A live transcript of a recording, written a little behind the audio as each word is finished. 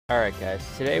Alright guys,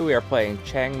 today we are playing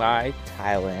Chiang Mai,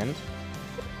 Thailand.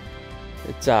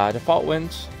 It's default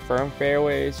winds, firm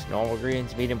fairways, normal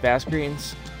greens, medium fast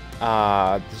greens.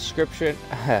 Description,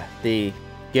 the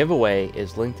giveaway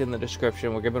is linked in the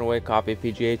description. We're giving away a copy of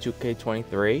PGA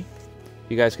 2K23. If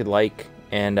you guys could like,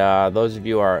 and those of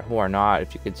you who are not,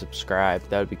 if you could subscribe,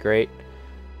 that would be great.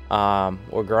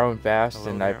 We're growing fast. Hello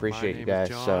and there. I appreciate you guys,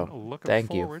 so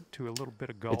thank you.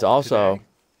 It's Also also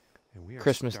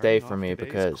Christmas Day for me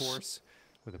because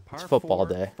it's football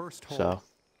day, so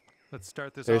let's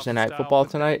start this Thursday off night style football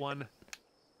with that tonight. one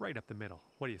right up the middle.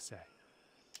 What do you say?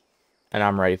 And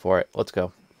I'm ready for it. Let's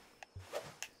go.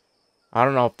 I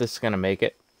don't know if this is gonna make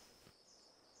it,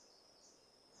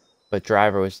 but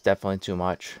driver was definitely too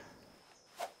much.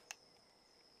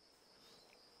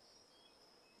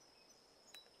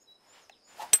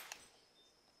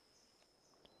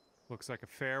 Looks like a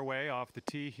fairway off the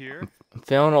tee here. I'm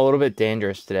feeling a little bit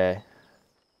dangerous today.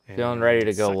 Feeling And ready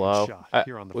to go second low. shot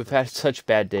here on the We've first. had such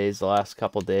bad days the last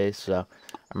couple days, so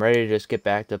I'm ready to just get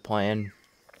back to playing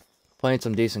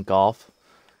some decent golf.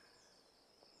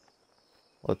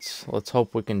 Let's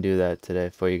hope we can do that today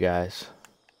for you guys.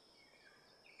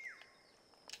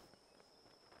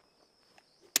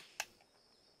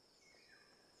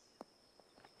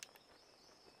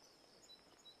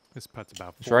 This putt's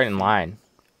about 4 It's right in feet. line.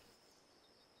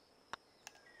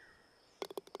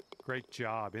 Great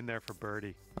job in there for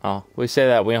birdie. Oh, we say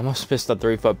that we almost missed a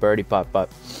 3-foot birdie putt, but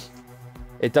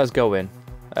it does go in.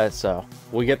 So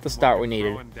we get the start we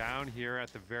needed. Throwing down here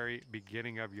at the very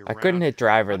beginning of your I couldn't round. hit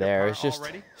driver Under there. par It's just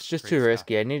already? it's just Great too stuff.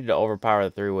 risky. I needed to overpower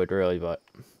the 3-wood really, but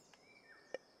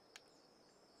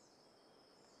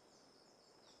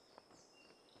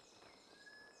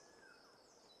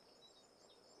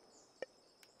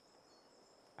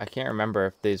I can't remember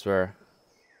if these were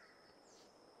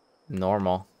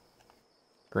normal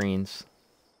greens.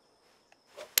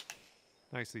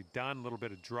 Nicely done. A little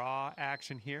bit of draw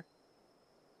action here.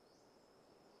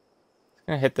 It's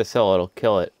gonna hit this hill, it'll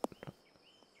kill it.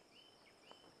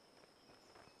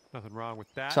 Nothing wrong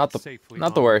with that. It's not the Safely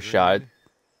not the on worst green. shot.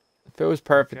 If it was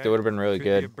perfect, Okay. it would have been really Could be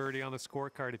a good. birdie on the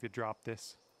scorecard if you drop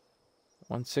this.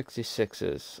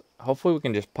 166s. Hopefully we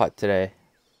can just putt today.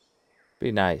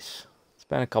 Be nice. It's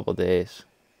been a couple days.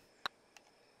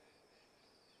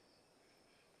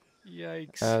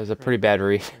 Yikes. That was a pretty bad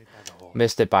read. Right by the hole.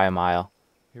 Missed it by a mile.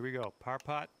 Here we go. Par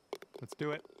putt. Let's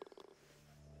do it.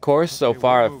 Course so Okay, we're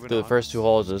far moving through the on. first two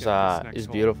holes Let's is get to this next is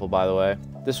hole. beautiful, by the way.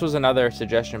 This was another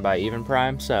suggestion by Even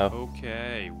Prime, so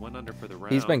Okay, 1 under for the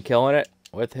round. he's been killing it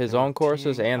with his And own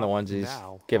courses teeing and the up ones he's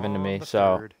now given to on me. the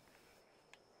So third.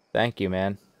 thank you,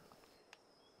 man.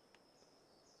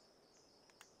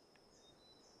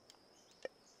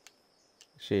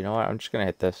 Actually, you know what? I'm just gonna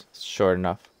hit this. It's short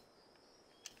enough.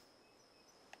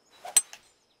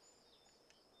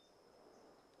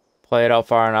 Play it out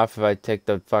far enough if I take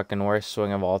the fucking worst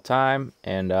swing of all time,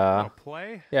 and That'll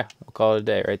play. yeah, we'll call it a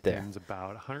day right there. Ends about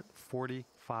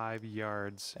 145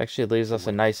 yards. Actually leaves us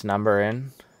a nice number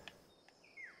in.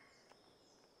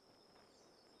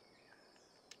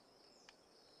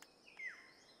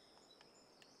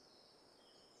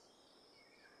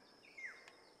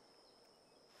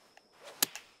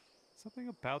 Something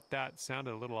about that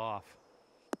sounded a little off.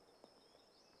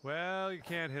 Well, you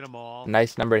can't hit them all.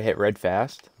 Nice number to hit red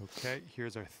fast. Okay,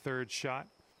 here's our third shot.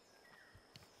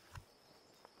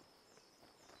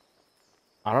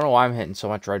 I don't know why I'm hitting so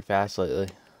much red fast lately.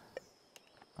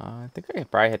 I think I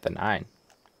could probably hit the 9.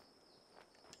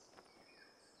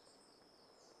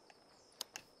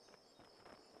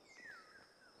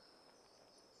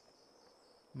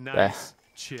 Nice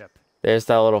chip. There's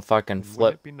that little fucking Wouldn't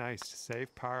flip. it be nice to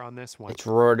save par on this one? It's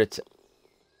roared it.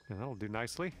 And that'll do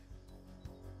nicely.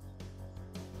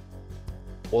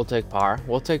 We'll take par.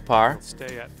 We'll take par. We'll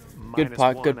stay at Good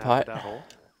putt, -1 good after putt. that hole.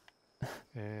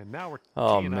 And now we're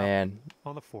Oh teeing up man,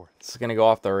 on the fourth. this is gonna go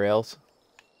off the rails.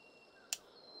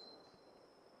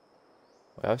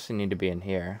 We obviously need to be in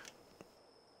here.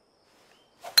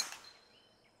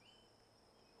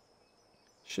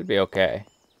 Should be okay.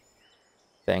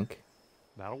 Think.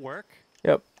 That'll work.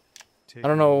 Yep. Taking I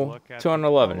don't a know, look at the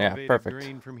 211, yeah, elevated perfect.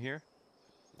 green from here.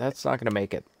 That's not gonna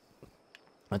make it.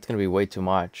 That's gonna be way too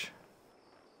much.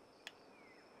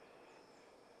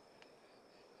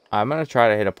 I'm gonna try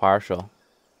to hit a partial.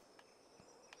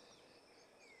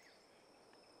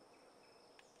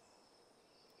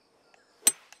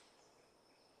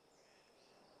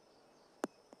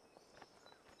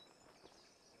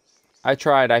 I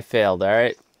tried, I failed,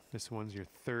 alright? This one's your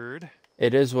third.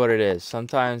 It is what it is.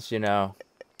 Sometimes, you know,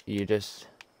 you just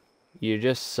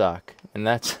suck. And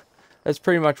that's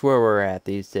pretty much where we're at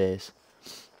these days.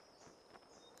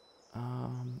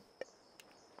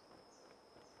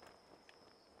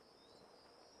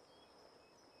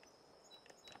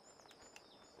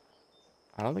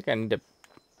 I don't think I need to...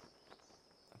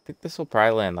 I think this will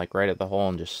probably land like right at the hole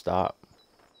and just stop.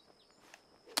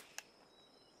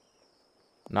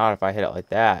 Not if I hit it like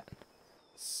that.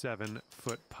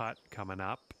 7-foot putt coming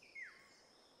up.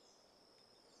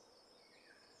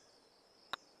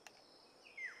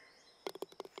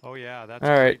 Oh yeah, that's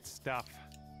great stuff.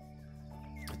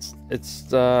 It's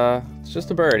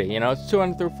just a birdie, you know. It's 2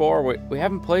 under through 4. We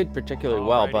haven't played particularly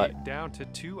well, but down to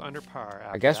 2 under par.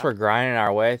 I guess we're grinding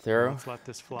our way through, let's let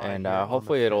this fly, and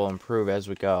hopefully it'll improve as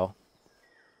we go.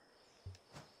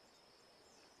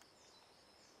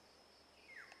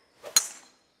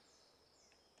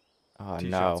 Oh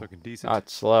no, not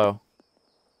slow.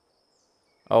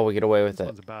 Oh, we get away with it.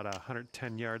 One's about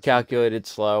 110 yards. Calculated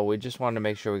slow. We just wanted to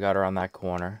make sure we got around that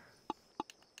corner.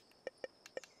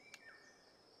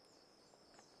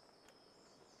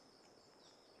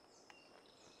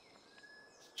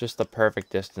 Just the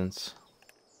perfect distance.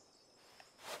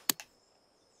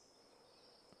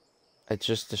 It's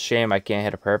just a shame I can't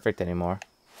hit a perfect anymore.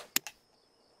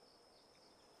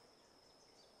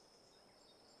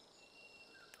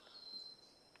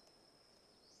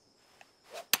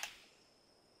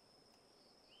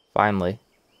 Finally.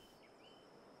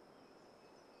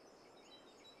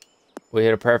 We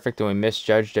hit a perfect and we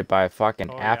misjudged it by a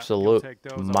fucking absolute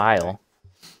mile.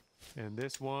 And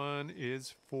this one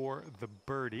is for the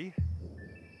birdie.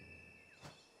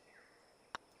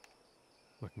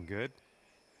 Looking good.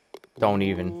 Don't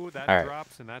even. Ooh, that all right.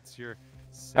 drops, and that's your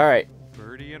all right.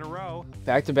 birdie in a row.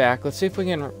 Back to back. Let's see if we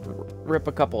can rip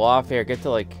a couple off here. Get to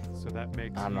like, so that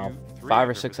makes, I don't know, 5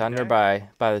 or 6 under by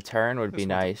the turn would be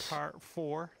nice. Par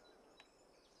 4.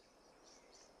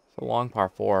 It's a long par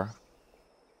 4.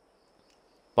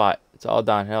 But it's all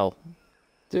downhill.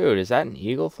 Dude, is that an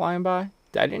eagle flying by?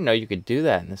 I didn't know you could do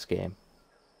that in this game.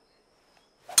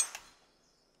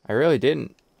 I really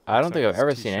didn't. I don't think I've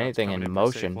ever seen anything in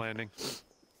motion.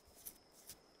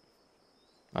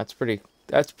 That's pretty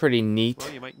neat.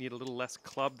 Well, you might need a little less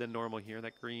club than normal here.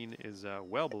 That green is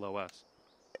well below us.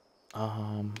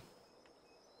 I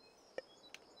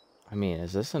mean,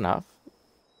 is this enough?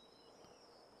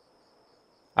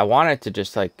 I want it to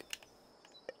just like...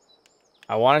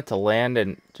 I want it to land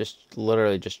and just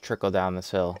literally just trickle down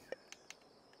this hill.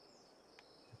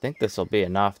 I think this will be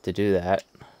enough to do that.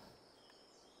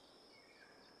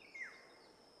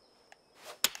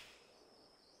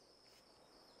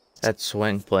 That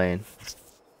swing plane.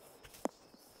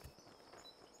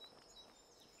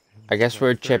 I guess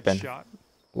we're chipping.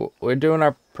 We're doing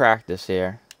our practice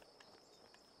here.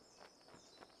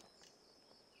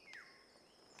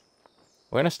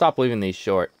 We're going to stop leaving these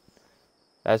short.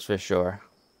 That's for sure.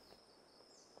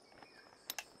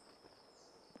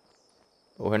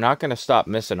 We're not going to stop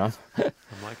missing them. I'm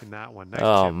liking that one. Nice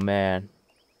oh, chip. man.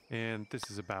 And this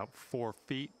is about 4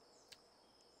 feet.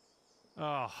 Oh,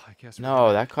 I guess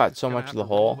no, that caught so much of the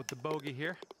hole. With the bogey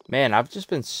here. Man, I've just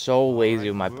been so lazy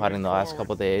with my putting the last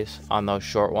couple days on those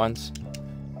short ones.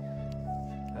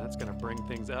 That's going to bring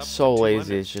things up. So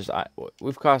lazy. It's just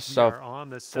we've cost stuff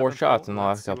 4 shots in the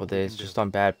last couple days just on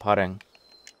bad putting.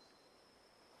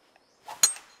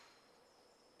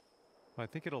 Well, I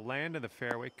think it'll land in the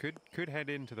fairway. Could head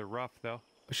into the rough though.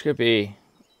 Which could be.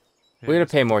 We gotta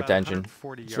pay more attention.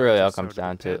 It's really all it comes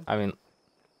down to. I mean,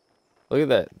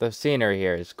 look at the scenery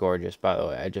here is gorgeous. By the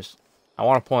way, I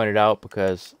want to point it out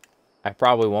because I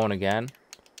probably won't again.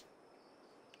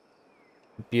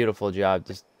 Beautiful job.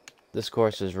 This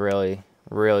course is really,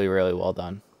 really, really well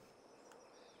done.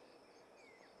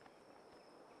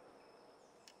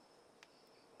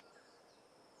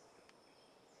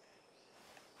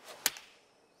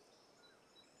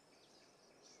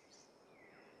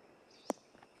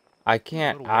 I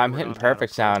can't. I'm hitting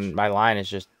perfect sound. My line is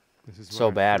just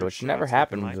so bad, which never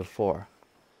happened before.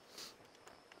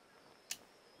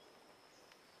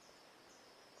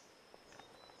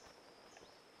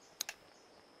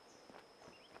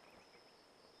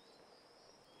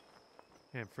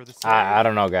 And for the I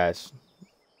don't know, guys.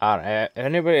 If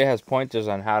anybody has pointers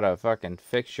on how to fucking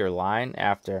fix your line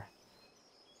after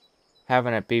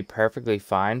having it be perfectly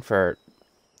fine for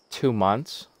 2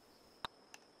 months,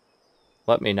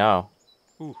 let me know.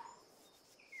 Ooh.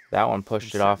 That one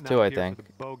pushed it off too, I think.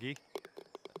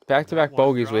 Back-to-back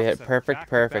bogeys, we hit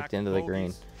perfect into the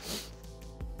green.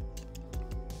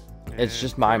 It's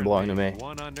just mind-blowing to me.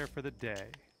 1 under for the day.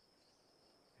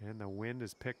 And the wind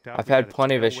is picked up. I've had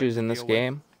plenty of issues in this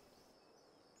game.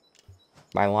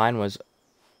 My line was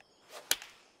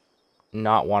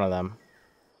not one of them.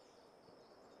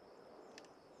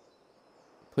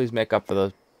 Please make up for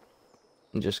those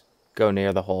and just go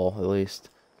near the hole at least.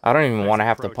 I don't even want to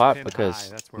have to putt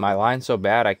because my line's so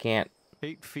bad I can't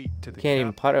 8 feet to the Can't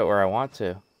even cup. putt it where I want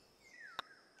to.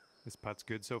 This putt's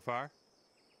good so far.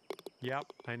 Yep,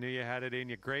 I knew you had it in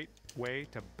you. Great way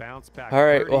to bounce back. All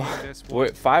right, Birdieing this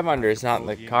one 5 under after is not in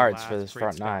the bogeying cards for last. this Great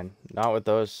front stuff. 9. Not with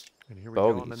those And here we go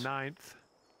on the bogeys. 9th.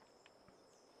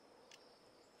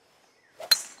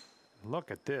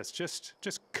 Look at this, just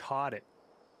caught it.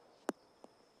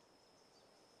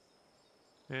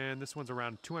 And this one's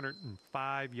around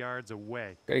 205 yards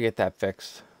away. Gotta get that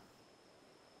fixed.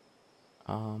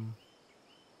 I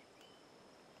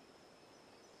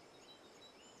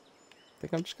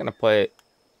think I'm just gonna play it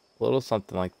a little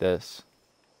something like this.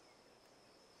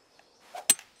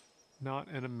 Not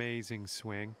an amazing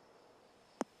swing.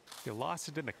 You lost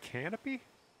it in the canopy?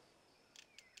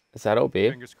 Is that OB?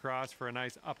 Fingers crossed for a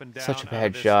nice up and down. Such a out bad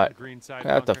of this shot. green side I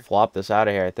have to bunker. flop this out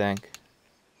of here, I think.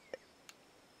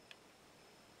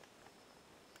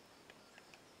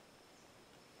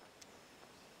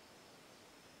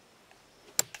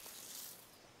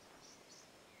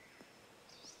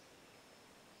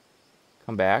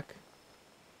 Come back.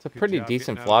 It's a Good pretty job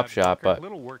decent getting out of flop that shot, bunker. but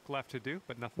Little work left to do,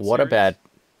 but nothing what a serious. bad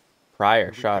prior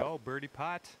Here we shot. go, birdie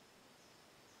pot.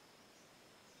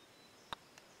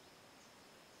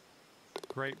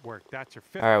 Great work. That's your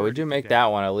 5th. All right, we do make that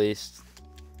one at least.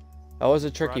 That was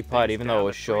a tricky putt, even though it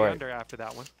was short. Under after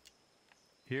that one.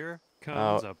 Here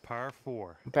comes a par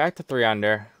 4. Back to 3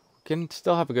 under. We can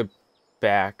still have a good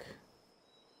back.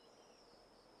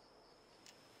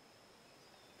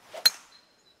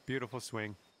 Beautiful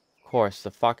swing. Of course,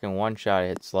 the fucking one shot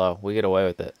hit slow. We get away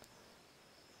with it.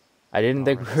 I didn't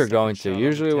think we were going to.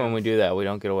 Usually when we do that, we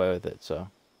don't get away with it, so.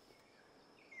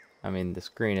 I mean, the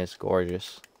screen is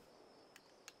gorgeous.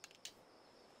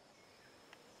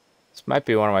 This might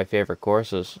be one of my favorite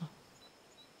courses.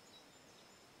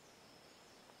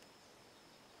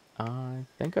 I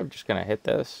think I'm just going to hit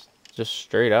this just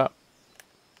straight up.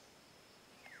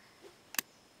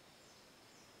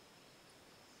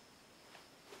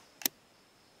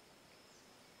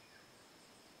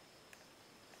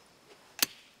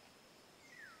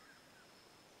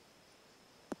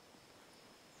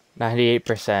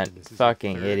 %.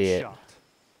 Fucking idiot. Shot.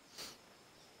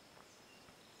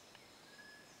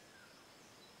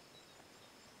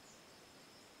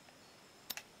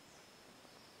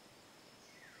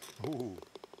 Ooh.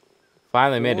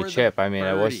 Finally made a For the chip. I mean,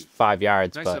 it was birdie. 5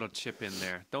 yards, Nice but little chip in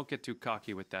there. Don't get too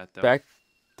cocky with that, though. back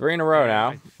 3 in a row Yeah, now.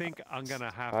 I think I'm going to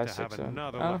have 5, to 6, have 7.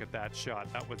 another Oh. look at that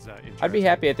shot. That was interesting. I'd be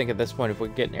happy, I think, at this point if we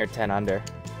get near 10 under.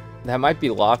 That might be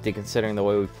lofty considering the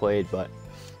way we played, but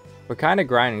we're kind of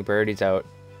grinding birdies out.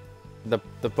 The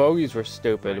bogeys were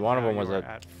stupid. Right One of now them was you are a,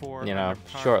 at 4 you know, under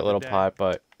par short for the little day. putt,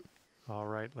 but All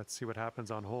right, let's see what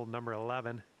happens on hole number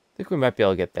 11. I think we might be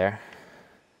able to get there.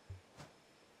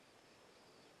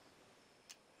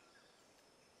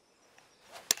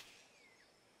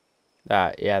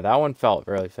 Yeah, that one felt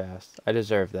really fast. I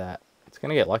deserve that. It's going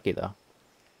to get lucky, though.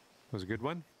 Was a good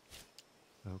one.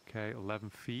 Okay, 11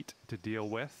 feet to deal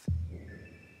with.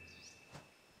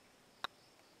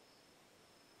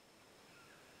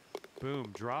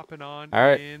 Boom, dropping on All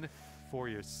right. in for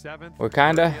your 7th We're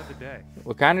kinda- birdie of the day.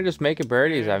 We're kind of just making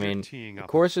birdies. And I you're mean, teeing the up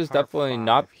course a is par definitely 5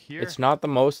 not, here. it's not the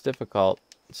most difficult,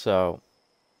 so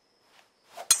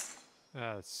I'm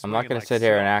not Swinging going to like sit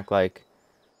here and so. act like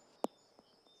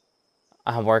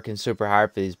I'm working super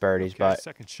hard for these birdies, Okay, but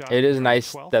second shot it is from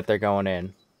nice 12th. that they're going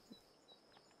in.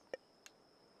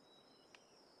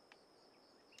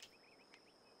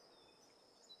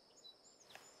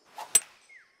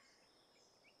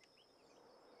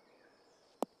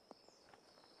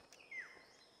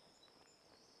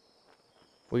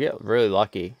 We get really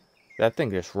lucky. That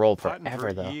thing just rolled Putting forever,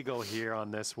 for though. eagle here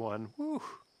on this one. Woo.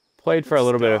 Played for a Good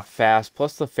little bit of stuff. fast.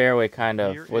 Plus the fairway kind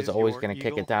Here of was is always your going to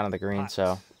kick eagle it down to the green, putt.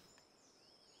 so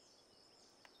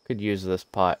could use this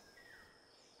putt.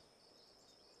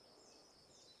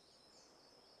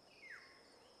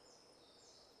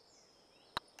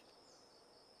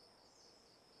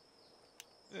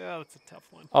 Yeah, that's a tough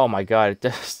one. Oh my god, it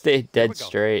just stayed Here we dead go.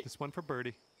 straight. This one for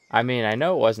birdie. I mean, I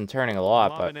know it wasn't turning a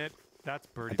lot, but Loving it. That's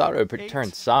birdie. I thought it number would 8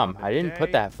 turn some. on the I didn't put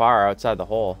day. that far outside the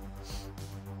hole.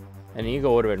 An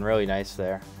eagle would have been really nice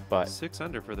there, but 6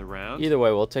 under for the round. either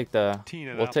way, we'll take the Teeing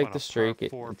it we'll up take on the a streak. par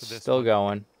 4 for It's this still one.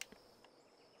 going.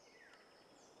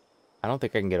 I don't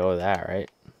think I can get over that, right?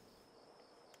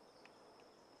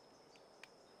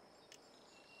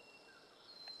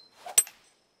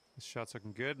 This shot's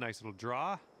looking good. Nice little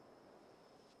draw.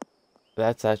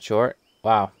 That's that short.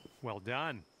 Wow. Well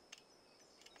done.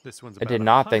 This one's I about did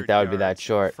not think 100 that would be that yards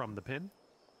short. from the pin.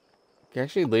 It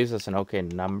actually leaves us an okay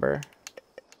number.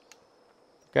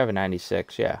 I have a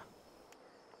 96, yeah.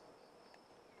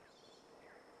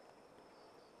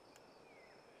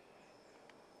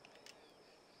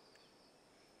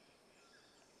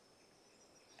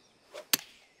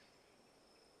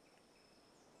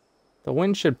 The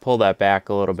wind should pull that back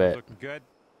a little bit. Looking good.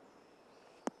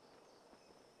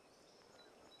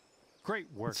 Great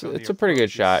work. It's a pretty good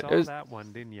shot. You saw that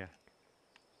one, didn't you?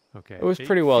 Okay. It was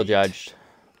pretty well judged.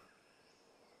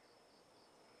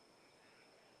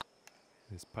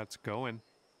 This putt's going.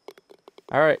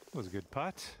 All right. That was a good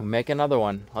putt. We'll make another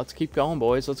one. Let's keep going,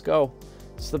 boys. Let's go.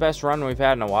 It's the best run we've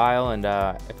had in a while, and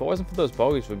if it wasn't for those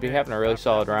bogeys, we'd be having a really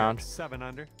solid round. 7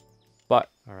 under. But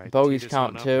right, bogeys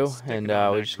count too, and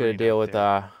we just gotta deal with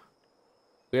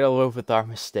we gotta live with our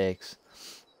mistakes.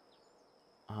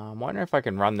 I'm wondering if I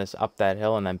can run this up that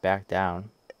hill and then back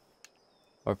down,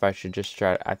 or if I should just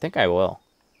try. I think I will.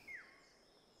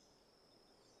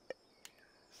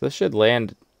 So this should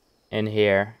land in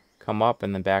here, come up,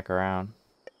 and then back around.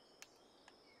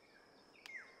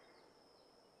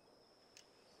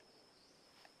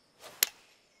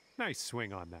 Nice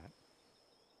swing on that.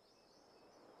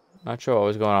 Not sure what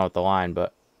was going on with the line,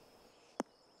 but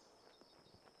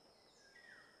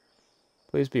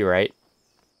please be right.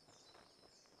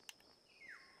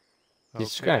 He's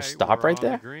just gonna stop right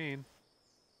there?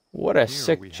 What a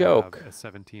sick joke. A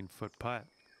 17-foot putt.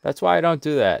 That's why I don't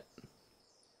do that.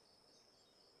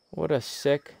 What a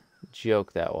sick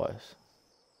joke that was.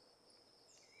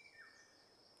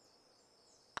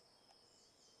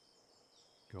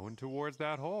 Going towards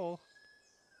that hole.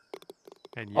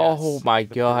 And yes, oh my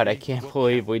god, I can't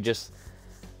believe we just...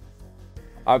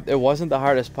 it wasn't the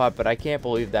hardest putt, but I can't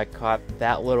believe that caught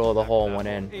that little of the hole and went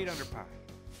in. 8 under par.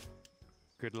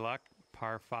 Good luck.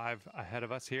 Par 5 ahead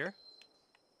of us here.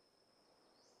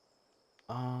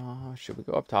 Should we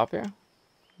go up top here?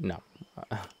 No.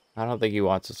 I don't think he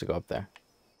wants us to go up there.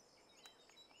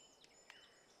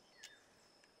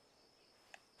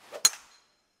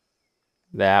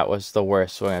 That was the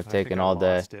worst swing I've taken all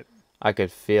day. I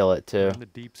could feel it too. In the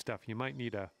deep stuff, you might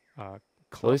need a at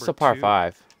least a par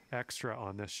 5 extra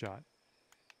on this shot.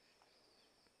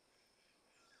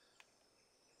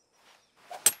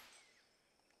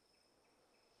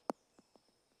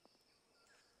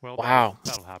 Well, wow,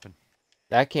 that'll happen.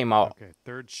 That came out. Okay,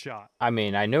 third shot. I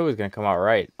mean, I knew it was gonna come out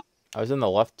right. I was in the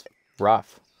left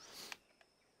rough.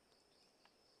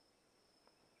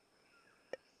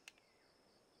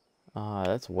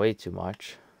 That's way too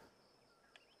much.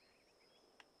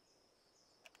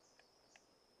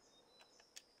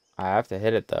 I have to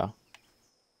hit it though.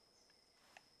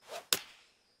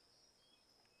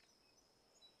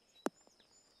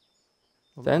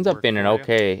 It ends up being an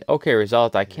okay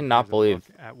result. I cannot believe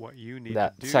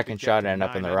that second shot ended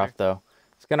up in the rough though.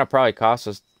 It's gonna probably cost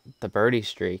us the birdie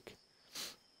streak.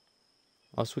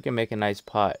 Unless we can make a nice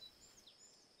putt.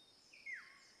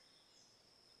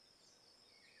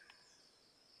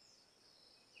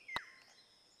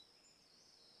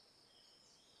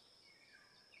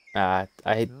 I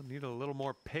need a little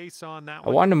more pace on that I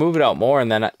one. wanted to move it out more,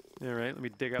 and then all right, let me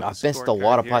dig up. I missed a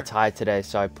lot of putts high today,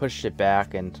 so I pushed it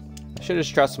back, and I should have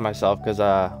just trusted myself because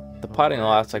the putting the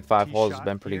last like 5 holes has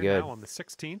been pretty good. On the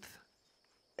 16th.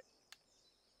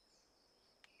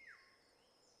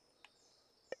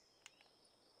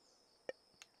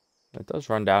 It does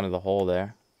run down to the hole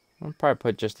there. I'll probably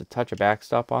put just a touch of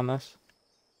backstop on this.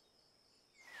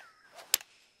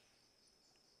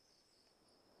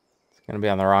 Gonna be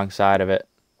on the wrong side of it.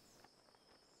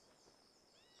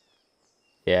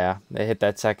 Yeah, they hit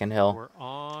that second hill. We're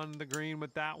on the green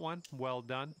with that one. Well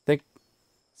done. I think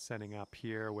setting up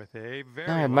here with a very.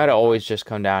 I might have always just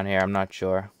come down here. I'm not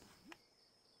sure.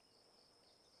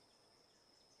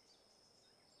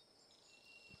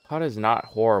 Putt is not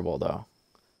horrible though.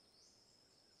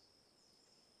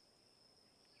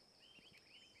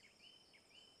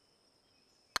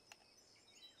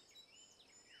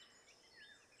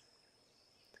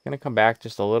 Gonna come back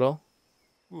just a little.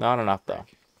 Ooh, not enough though.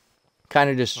 Kind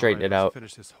of just straighten it out.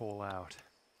 Finish this hole out.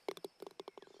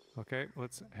 Okay,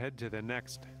 let's head to the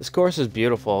next. This course is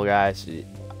beautiful, guys.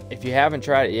 If you haven't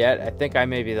tried it yet, I think I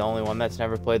may be the only one that's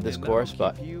never played this course,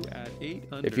 but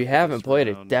if you haven't played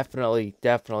it, definitely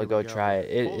go try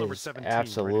it. It is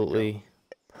absolutely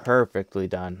perfectly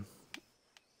done.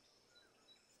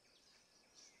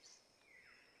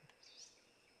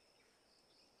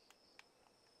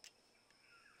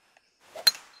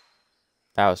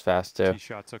 That was fast too. Tee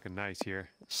shot's looking nice here.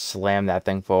 Slam that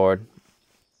thing forward.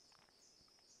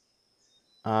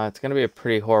 It's gonna be a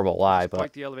pretty horrible lie, but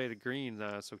quite the elevated green,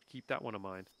 so keep that one in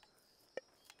mind.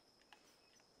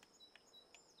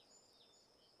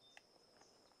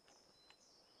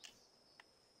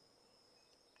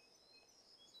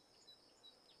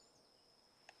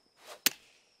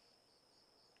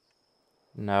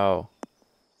 no.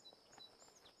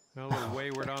 A little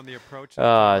wayward on the approach.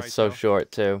 It's so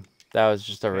short too. That was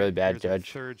just a Okay, really bad here's our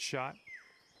judge. third shot.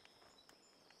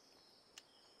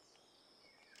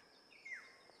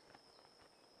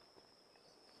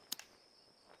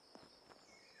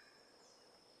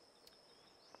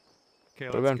 Okay,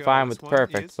 Would've let's been go. fine This with one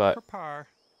perfect, is but- for par.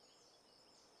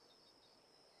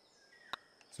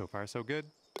 So far, so good.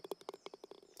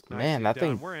 Man, Nicely that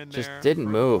done. thing We're in just there didn't for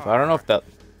move. I don't know if par.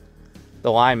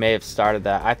 the line may have started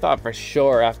that. I thought for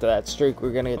sure after that streak we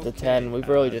were gonna get to 10. We've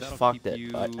really just that'll fucked keep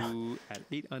it. But you at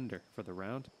 8 under for the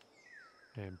round.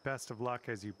 And best of luck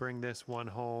as you bring this one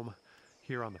home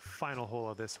here on the final hole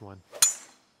of this one.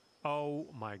 Oh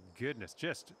my goodness,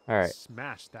 just All right.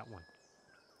 smashed that one.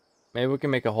 maybe we can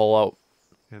make a hole out.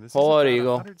 And this Hole is out, about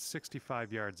Eagle.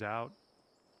 165 yards out.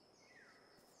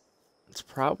 It's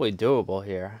probably doable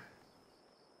here.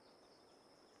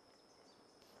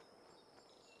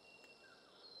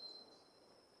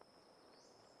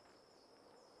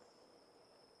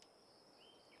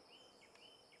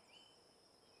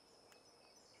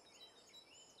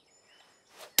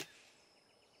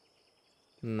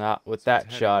 Not with that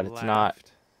Heading shot. It's not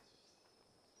left.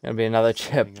 gonna be another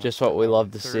Setting chip. up Just what we for love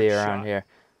our to third see around shot. here.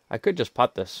 I could just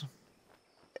putt this.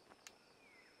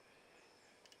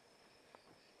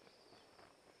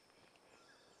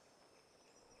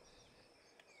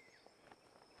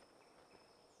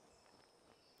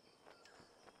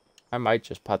 I might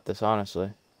just putt this,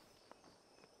 honestly.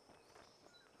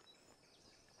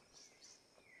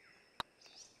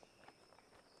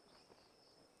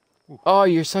 Ooh. Oh,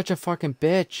 you're such a fucking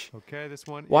bitch. Okay, this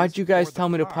one. Why'd is you guys for the tell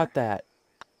me to par. putt that?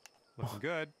 Looking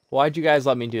good. Why'd you guys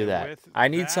let me do And that? with I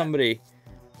need that, somebody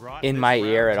brought in this my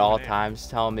ear round at to all an end. times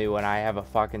telling me when I have a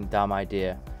fucking dumb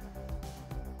idea.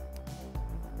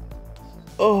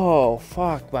 Oh,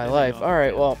 fuck my life. off a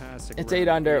Alright, well, fantastic it's round. 8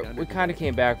 under. 8 under We kind of today.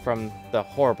 came back from the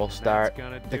horrible That's start.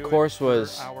 gonna The do it course for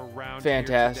was our round here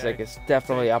fantastic. today. It's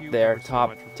definitely Thank up you there. ever so Top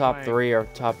much for top playing. 3 or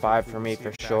top 5 for We'll me see for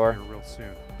you back sure. here real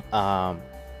soon.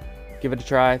 Give it a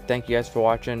try. Thank you guys for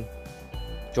watching.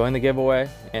 Join the giveaway,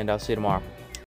 and I'll see you tomorrow.